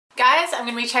Guys, I'm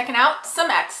going to be checking out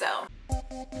some EXO.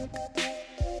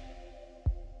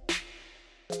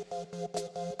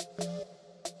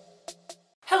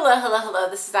 Hello,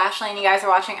 this is Ashley and you guys are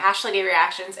watching Ashley D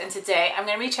Reactions, and today I'm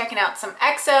going to be checking out some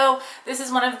EXO. This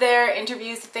is one of their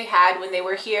interviews that they had when they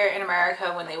were here in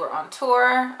America when they were on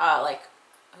tour, like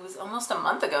it was almost a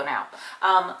month ago now,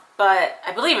 but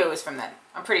I believe it was from then,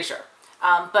 I'm pretty sure.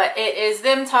 But it is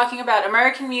them talking about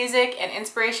American music and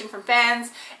inspiration from fans,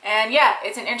 and yeah,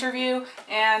 it's an interview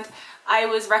and I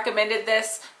was recommended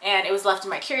this and it was left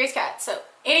in my Curious Cat. So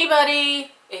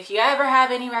anybody, if you ever have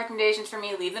any recommendations for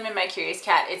me, leave them in my Curious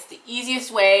Cat. It's the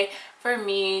easiest way for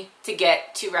me to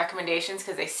get to recommendations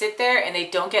because they sit there and they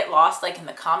don't get lost like in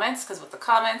the comments, because with the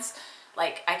comments,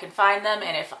 like I can find them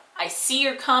and if I see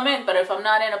your comment, but if I'm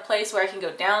not in a place where I can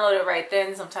go download it right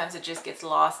then, sometimes it just gets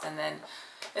lost and then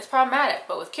it's problematic.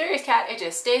 But with Curious Cat, it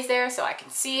just stays there so I can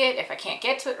see it. If I can't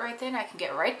get to it right then, I can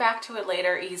get right back to it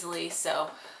later easily. So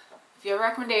if you have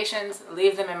recommendations,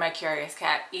 leave them in my Curious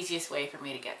Cat. Easiest way for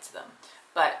me to get to them.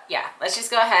 But yeah, let's just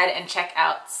go ahead and check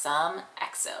out some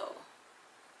EXO.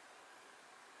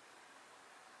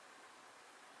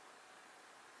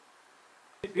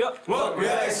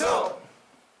 EXO!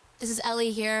 This is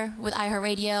Ellie here with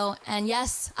iHeartRadio, and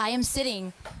yes, I am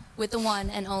sitting with the one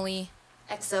and only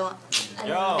EXO. So,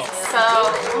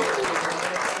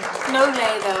 no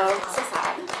lay though, so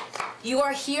sad. You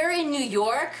are here in New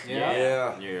York?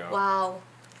 Yeah. Wow.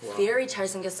 Very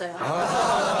잘생겼어요.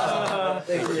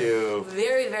 Thank you.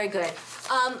 Very, very good.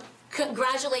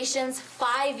 Congratulations,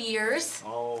 5 years.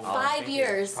 5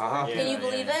 years. Can you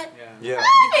believe it? Yeah.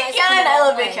 Baekhyun, I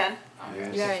love Baekhyun.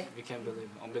 You're right. We can't believe,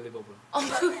 unbelievable.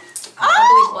 Unbelievable,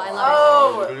 I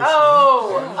love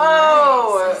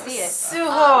it. See it.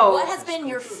 Suho. What has been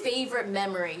your favorite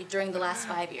memory during the last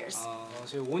 5 years?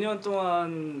 저희 5년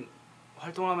동안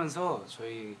활동하면서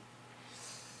저희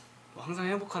항상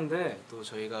행복한데 또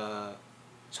저희가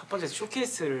첫 번째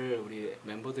쇼케이스를 우리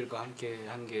멤버들과 함께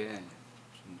한 게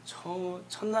좀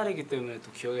첫날이기 때문에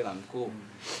또 기억에 남고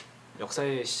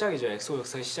역사의 시작이죠. 엑소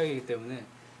역사의 시작이기 때문에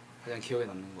가장 기억에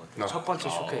남는 것 같아요. 첫 번째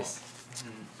쇼케이스.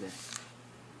 네.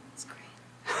 It's great.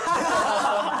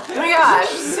 Oh my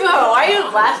gosh, Suho, why are you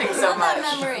laughing so I love that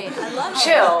much? memory. I love it.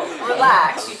 Chill,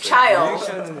 relax, you child.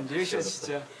 리액션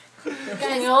진짜.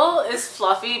 Daniel is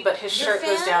fluffy, but his Your shirt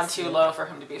goes down fans? too low for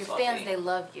him to be Your fluffy. fans, they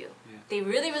love you. They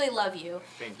really, really love you.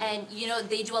 Thank you. And you know,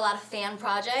 they do a lot of fan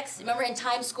projects. Remember in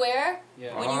Times Square?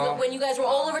 Yeah. When you guys were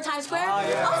all over Times Square?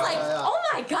 yeah. I was like, oh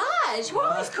my gosh, who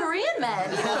are all these Korean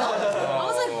men? You know? I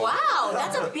was like, wow,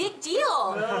 that's a big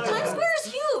deal. Times Square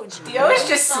is huge. Dio is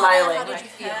just smiling. How did Like, you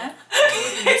feel?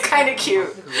 it's kind of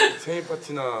cute. 생일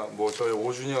파티나 뭐 저희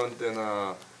 5주년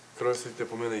때나 그랬을 때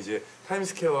보면 이제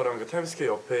타임스퀘어랑 그 타임스퀘어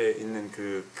옆에 있는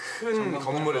그 큰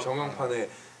건물의 전광판에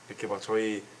이렇게 막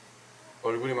저희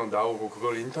얼굴이 막 나오고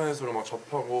그걸 인터넷으로 막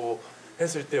접하고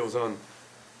했을 때 우선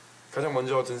가장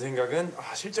먼저 든 생각은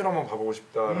실제로 한번 봐보고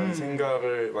싶다라는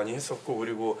생각을 많이 했었고,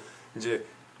 그리고 이제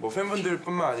뭐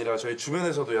팬분들뿐만 아니라 저희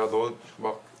주변에서도 야 너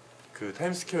막 그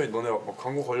타임스퀘어에 너네 막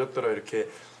광고 걸렸더라 이렇게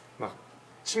막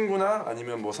친구나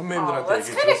아니면 뭐 선배님들한테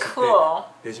얘기 들었을 때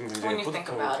내심 굉장히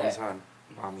뿌듯하고 감사한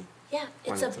마음이 Yeah,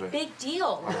 it's a big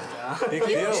deal. Big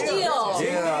Huge deal.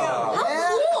 Yeah.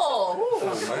 How cool.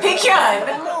 Baekhyun!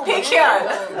 Baekhyun!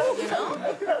 You know?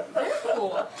 Very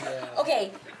cool.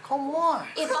 Okay. Come on.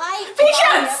 If I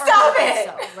Baekhyun, never stop heard of it!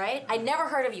 EXO, right? I never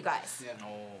heard of you guys.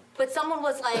 But someone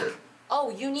was like, oh,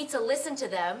 you need to listen to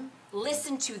them.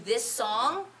 Listen to this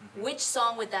song. Which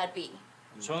song would that be?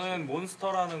 저는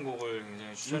몬스터라는 곡을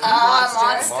굉장히 추천해요.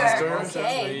 Monster.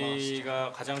 Okay.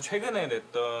 저희가 가장 최근에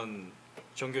냈던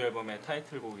정규 앨범의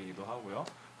타이틀곡이기도 하고요.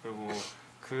 그리고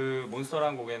그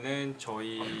몬스터라는 곡에는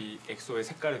저희 엑소의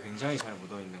색깔이 굉장히 잘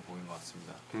묻어있는 곡인 것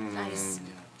같습니다. Nice.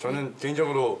 저는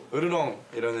개인적으로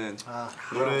으르렁이라는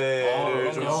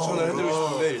노래를 좀 추천을 해드리고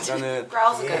싶은데 일단은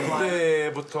Growl's a good one.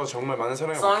 그때부터 정말 많은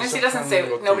사랑을 As long as he doesn't 받기 say,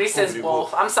 시작하는 nobody 것도 says 있고,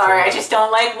 wolf. I'm sorry, I just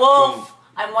don't like wolf.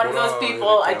 I'm one of those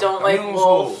people, I don't like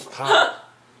wolf. 다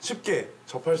쉽게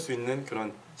접할 수 있는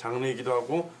그런 장르이기도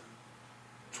하고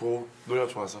노래가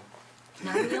좋아서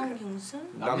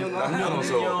남영용순?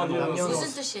 남녀노소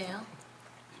무슨 뜻이에요?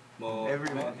 뭐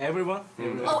everyone?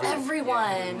 Oh,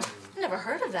 everyone. Never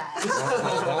heard of that.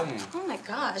 Oh my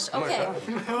gosh. Okay. Oh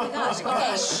my gosh.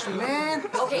 Okay. Man.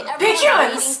 Okay.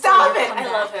 Baekhyun, stop it! I I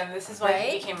love him. This is why Right?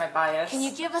 he became my bias. Can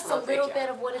you give us a Love little Baekhyun. bit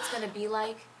of what it's gonna be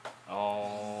like?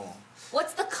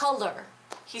 What's the color?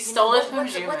 He stole it from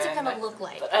what's it gonna Jimin. look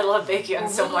like? But I love Baekhyun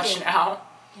so much Reading. now.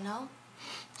 You know?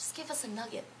 Just give us a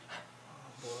nugget.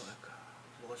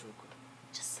 뭐가 좋을까요?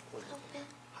 Just a little bit.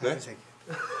 네?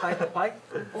 하이파이?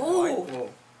 Ooh.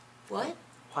 What?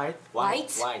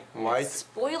 White. White.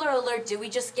 Spoiler alert, did we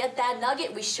just get that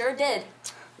nugget? We sure did.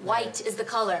 White is the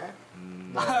color.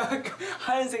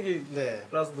 하얀색이 네.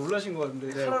 라서 놀라신 것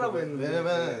같은데 네, 카라라고 했는데.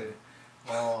 왜냐면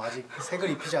아직 색을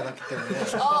입히지 않았기 때문에.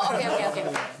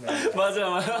 Okay.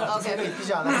 맞아. 색을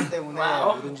입히지 않았기 때문에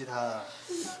뭐든지 다.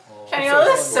 Chanyeol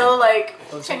is so like,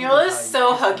 Chanyeol is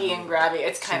so huggy and grabby.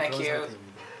 It's kind of cute.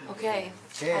 Okay.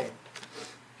 네.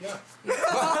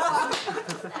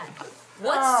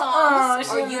 What songs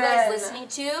are you guys listening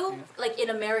to, like in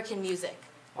American music?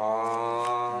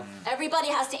 Everybody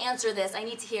has to answer this. I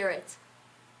need to hear it.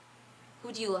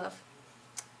 Who do you love?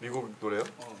 미국 노래요?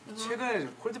 최근에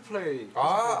콜드플레이.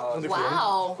 근데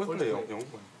Wow. 콜드플레이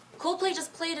영국. Coldplay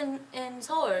just played in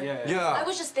Seoul. Yeah. I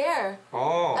was just there.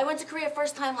 I went to Korea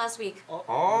first time last week.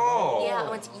 Yeah, I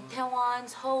went to Itaewon,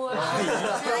 Seoul. I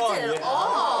did it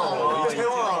all.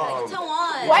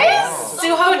 Itaewon. Why is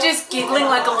Suho just giggling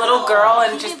like a little girl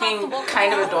and just being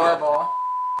kind of adorable?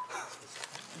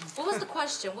 What was the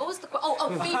question?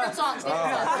 Favorite songs.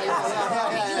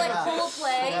 Okay, you like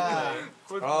Coldplay.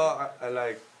 I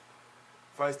like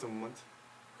Far East Movement.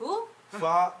 Who?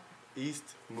 Far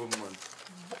East Movement.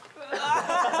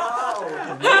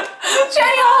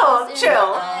 Chanyeol,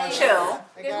 chill.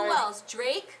 Okay, who else?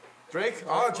 Drake? Drake?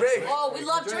 Drake. Oh, we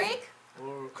love Drake.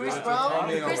 Chris Brown.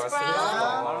 Chris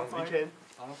Brown.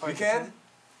 Weekend?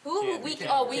 Who?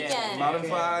 Weekend. Maroon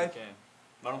 5.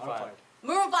 Maroon 5.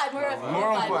 Maroon 5. Right.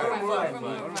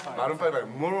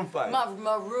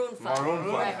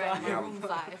 Yeah. Maroon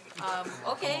 5.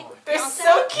 Okay. They're Beyonce?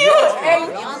 so cute.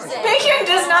 And Beyonce. Baekhyun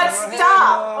does not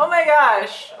stop. Oh my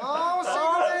gosh.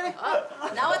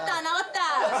 나왔다.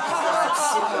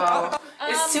 Suho.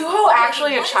 Is Suho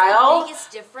actually a child? What is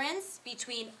the biggest difference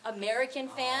between American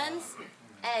fans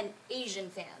and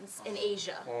Asian fans in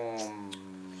Asia?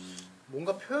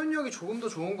 뭔가 표현력이 조금 더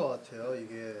좋은 것 같아요.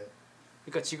 이게.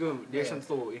 그러니까 지금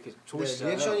리액션도 이렇게 네,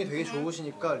 좋으시잖아요. 리액션이 되게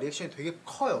좋으시니까 리액션이 되게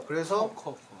커요. 그래서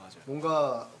맞아.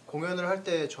 뭔가 공연을 할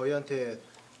때 저희한테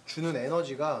주는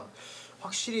에너지가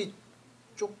확실히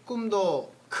조금 더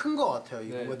큰 것 같아요.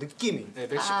 이거 뭔가 느낌이. 네,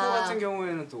 멕시코 같은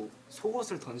경우에는 또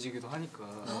속옷을 던지기도 하니까.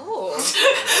 Oh.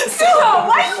 Suho,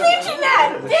 why are you making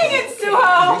that? Dang it,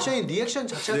 Suho. 리액션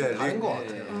자체가 좀 다른 것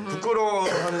같아요.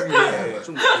 부끄러워하는 게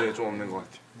좀 없는 것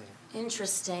같아요.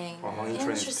 Interesting.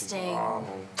 Interesting.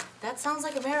 That sounds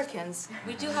like Americans.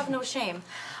 We do have no shame.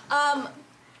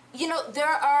 You know, there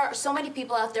are so many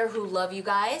people out there who love you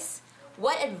guys.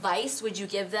 What advice would you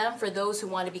give them for those who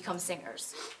want to become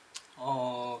singers?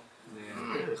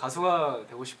 네. 가수가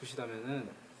되고 싶으시다면은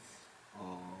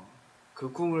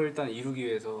그 꿈을 일단 이루기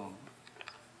위해서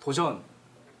도전을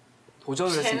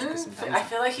했으면 좋겠습니다. I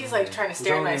feel like he's like trying to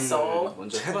stare in my soul.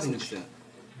 먼저 해봤으면 좋겠어요.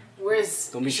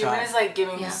 Whereas Don't be Human shy. is like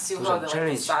giving Suho the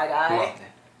like, side eye.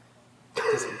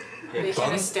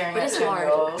 Baekhyun is staring But at it's hard.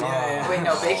 Chanyeol. Wait,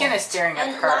 no, Baekhyun is staring at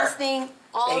And her. last thing,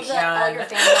 all your Baekhyun. fans out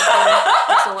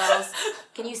there, EXO-Ls,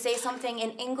 can you say something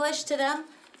in English to them?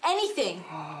 Anything.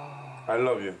 I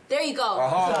love you. There you go.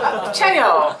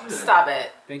 Chanyeol, stop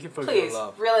it. Thank you for Please, your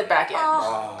love. reel it back in.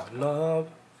 Love.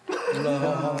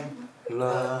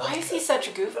 Why is he such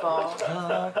a goofball?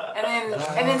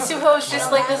 And then Suho's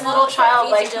just like this little child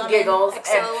like who giggles,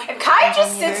 and Kai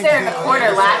just sits there in the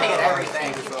corner laughing at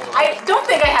everything. I don't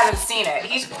think I haven't seen it.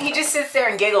 He just sits there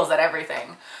and giggles at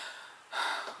everything.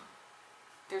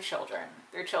 They're children,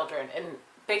 and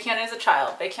Baekhyun is a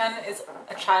child. Baekhyun is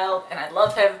a child, and I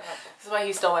love him. This is why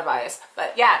he stole my bias.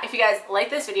 But yeah, if you guys like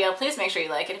this video, please make sure you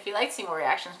like it. If you like to see more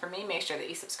reactions from me, make sure that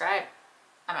you subscribe.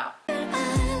 I'm out.